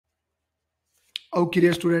Okay,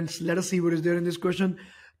 dear students, let us see what is there in this question.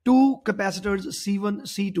 Two capacitors C1,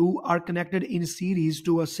 C2 are connected in series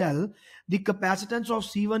to a cell. The capacitance of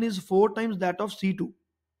C1 is 4 times that of C2.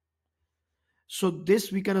 So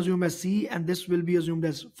this we can assume as C and this will be assumed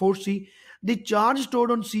as 4C. The charge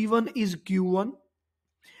stored on C1 is Q1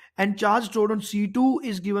 and charge stored on C2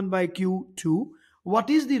 is given by Q2. What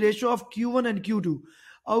is the ratio of Q1 and Q2?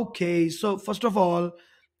 Okay, so first of all,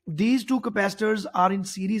 these two capacitors are in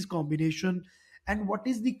series combination. And what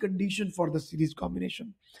is the condition for the series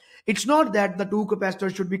combination? It's not that the two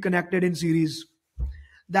capacitors should be connected in series.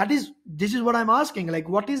 This is what I'm asking. Like,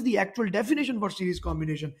 what is the actual definition for series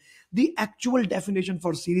combination? The actual definition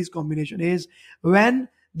for series combination is when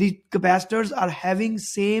the capacitors are having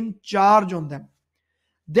same charge on them,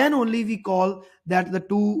 then only we call that the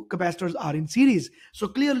two capacitors are in series. So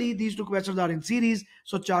clearly these two capacitors are in series,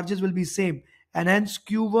 so charges will be same, and hence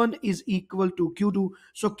Q1 is equal to Q2.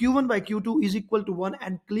 So Q1 by Q2 is equal to 1,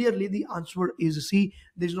 and clearly the answer is C.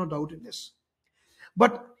 There is no doubt in this.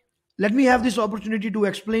 But let me have this opportunity to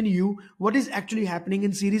explain you what is actually happening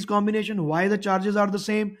in series combination, why the charges are the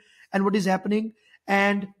same, and what is happening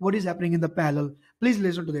in the parallel. Please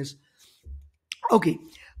listen to this. Okay,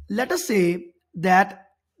 let us say that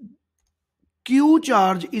Q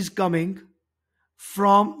charge is coming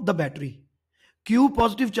from the battery. Q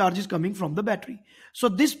positive charge is coming from the battery. So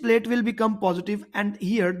this plate will become positive, and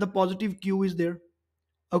here the positive Q is there.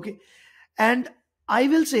 Okay. And I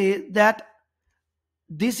will say that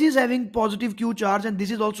this is having positive Q charge and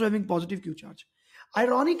this is also having positive Q charge.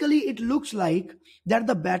 Ironically, it looks like that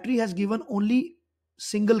the battery has given only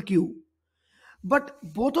single Q, but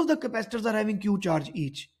both of the capacitors are having Q charge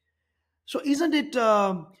each. So isn't it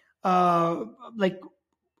uh, like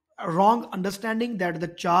a wrong understanding that the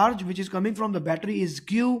charge which is coming from the battery is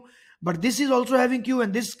Q, but this is also having Q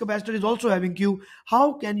and this capacitor is also having Q?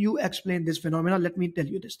 How can you explain this phenomena? Let me tell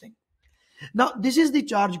you this thing. Now, this is the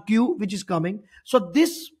charge Q which is coming. So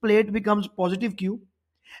this plate becomes positive Q.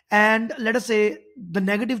 And let us say the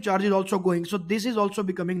negative charge is also going. So this is also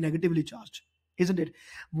becoming negatively charged, isn't it?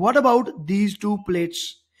 What about these two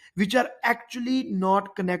plates, which are actually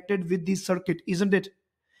not connected with the circuit, isn't it?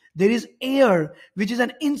 There is air, which is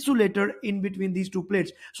an insulator in between these two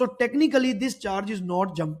plates. So technically, this charge is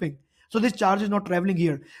not jumping. So this charge is not traveling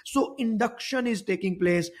here. So induction is taking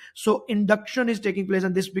place. And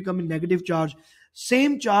this becoming negative charge.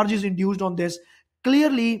 Same charge is induced on this.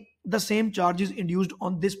 Clearly, the same charge is induced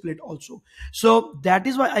on this plate also. So that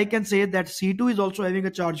is why I can say that C2 is also having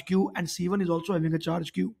a charge Q and C1 is also having a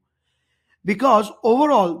charge Q. Because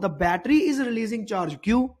overall, the battery is releasing charge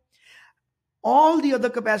Q, all the other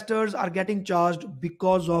capacitors are getting charged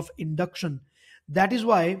because of induction. That is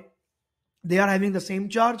why they are having the same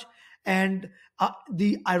charge. And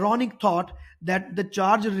the ironic thought that the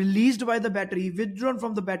charge released by the battery, withdrawn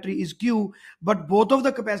from the battery, is Q, but both of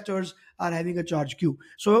the capacitors are having a charge Q.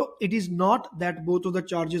 So it is not that both of the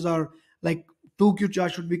charges are like 2Q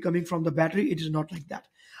charge should be coming from the battery. It is not like that.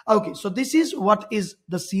 Okay, so this is what is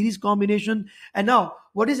the series combination. And now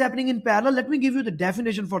what is happening in parallel? Let me give you the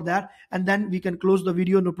definition for that and then we can close the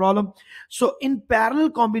video, no problem. So in parallel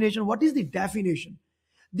combination, what is the definition?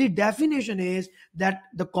 The definition is that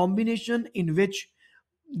the combination in which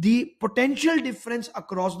the potential difference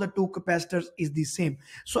across the two capacitors is the same.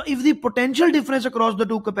 So if the potential difference across the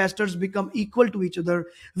two capacitors become equal to each other,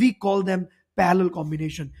 we call them parallel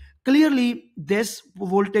combination. Clearly, this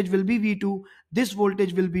voltage will be V2, this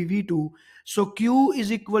voltage will be V2. So Q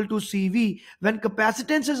is equal to CV. When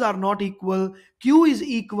capacitances are not equal, Q is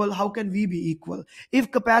equal. How can V be equal?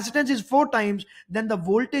 If capacitance is 4 times, then the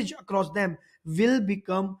voltage across them will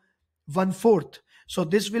become 1/4. So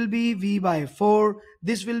this will be V by 4.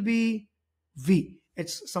 This will be V.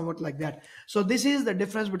 It's somewhat like that. So this is the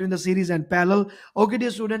difference between the series and parallel. Okay,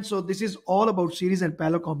 dear students. So this is all about series and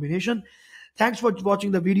parallel combination. Thanks for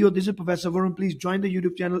watching the video. This is Professor Varun. Please join the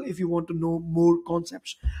YouTube channel if you want to know more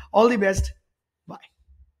concepts. All the best. Bye.